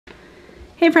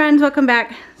Hey friends, welcome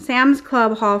back. Sam's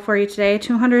Club haul for you today,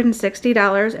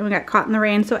 $260, and we got caught in the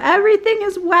rain, so everything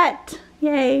is wet.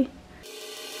 Yay.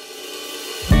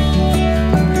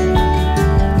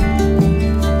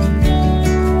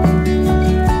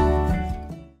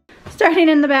 Starting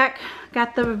in the back,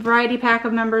 got the variety pack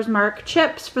of Members Mark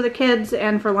chips for the kids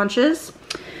and for lunches.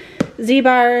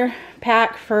 Z-Bar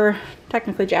pack for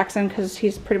technically Jackson because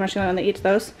he's pretty much the only one that eats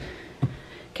those.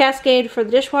 Cascade for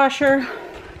the dishwasher.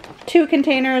 2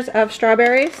 containers of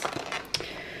strawberries.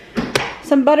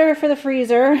 Some butter for the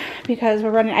freezer because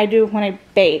we're running, when I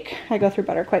bake, I go through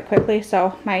butter quite quickly,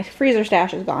 so my freezer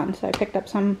stash is gone, so I picked up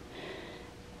some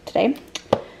today.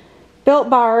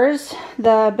 Built bars,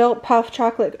 the Built Puff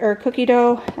chocolate or cookie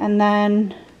dough, and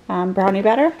then brownie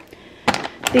batter.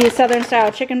 These Southern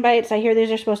style chicken bites, I hear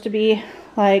these are supposed to be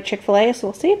like Chick-fil-A, so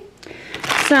we'll see.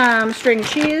 Some string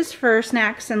cheese for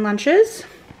snacks and lunches.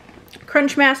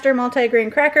 Crunchmaster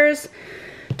multi-grain crackers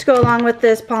to go along with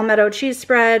this Palmetto cheese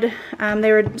spread.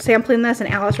 They were sampling this and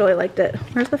Alice really liked it.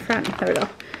 Where's the front? There we go.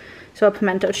 So a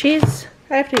pimento cheese.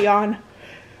 I have to yawn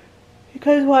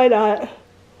because why not?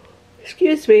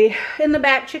 Excuse me. In the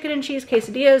back, chicken and cheese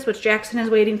quesadillas, which Jackson is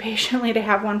waiting patiently to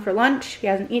have one for lunch. He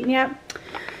hasn't eaten yet.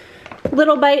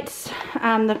 Little Bites,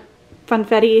 the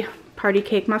Funfetti party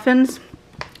cake muffins.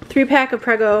 3-pack of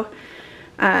Prego,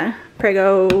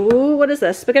 what is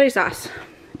this? Spaghetti sauce.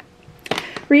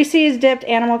 Reese's dipped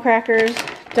animal crackers,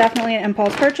 definitely an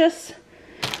impulse purchase.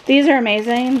 These are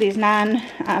amazing, these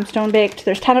non-stone baked.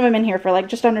 There's 10 of them in here for like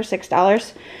just under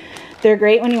 $6. They're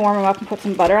great when you warm them up and put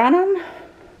some butter on them.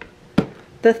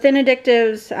 The Thin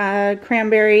Addictives,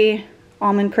 cranberry,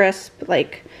 almond crisp,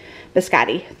 like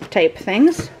biscotti type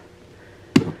things.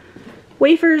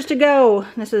 Wafers to go.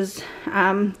 This is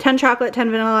 10 chocolate,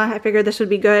 10 vanilla. I figured this would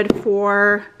be good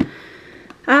for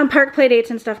park play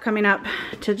dates and stuff coming up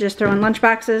to just throw in lunch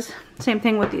boxes. Same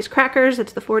thing with these crackers.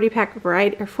 It's the 40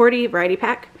 variety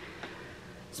pack.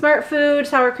 Smart Food,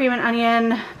 sour cream and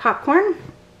onion popcorn.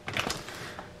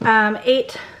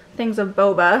 8 things of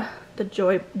boba, the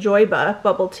Joyba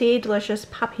bubble tea, delicious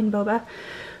popping boba.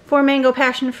 4 mango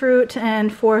passion fruit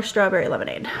and 4 strawberry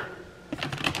lemonade.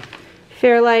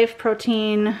 Fairlife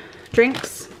protein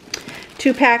drinks.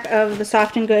 2-pack of the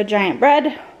Soft and Good giant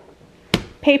bread.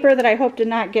 Paper that I hope did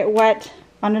not get wet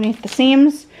underneath the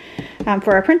seams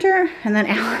for our printer. And then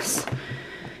Alice,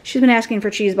 she's been asking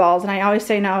for cheese balls and I always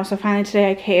say no, so finally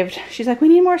today I caved. She's like, we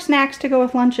need more snacks to go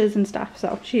with lunches and stuff,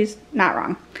 so she's not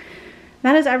wrong.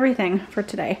 That is everything for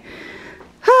today.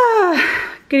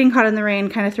 Getting caught in the rain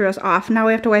kind of threw us off. Now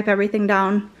we have to wipe everything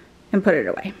down and put it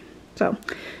away. So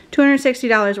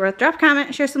 $260 worth. Drop a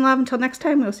comment, share some love. Until next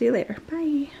time, we'll see you later.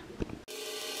 Bye.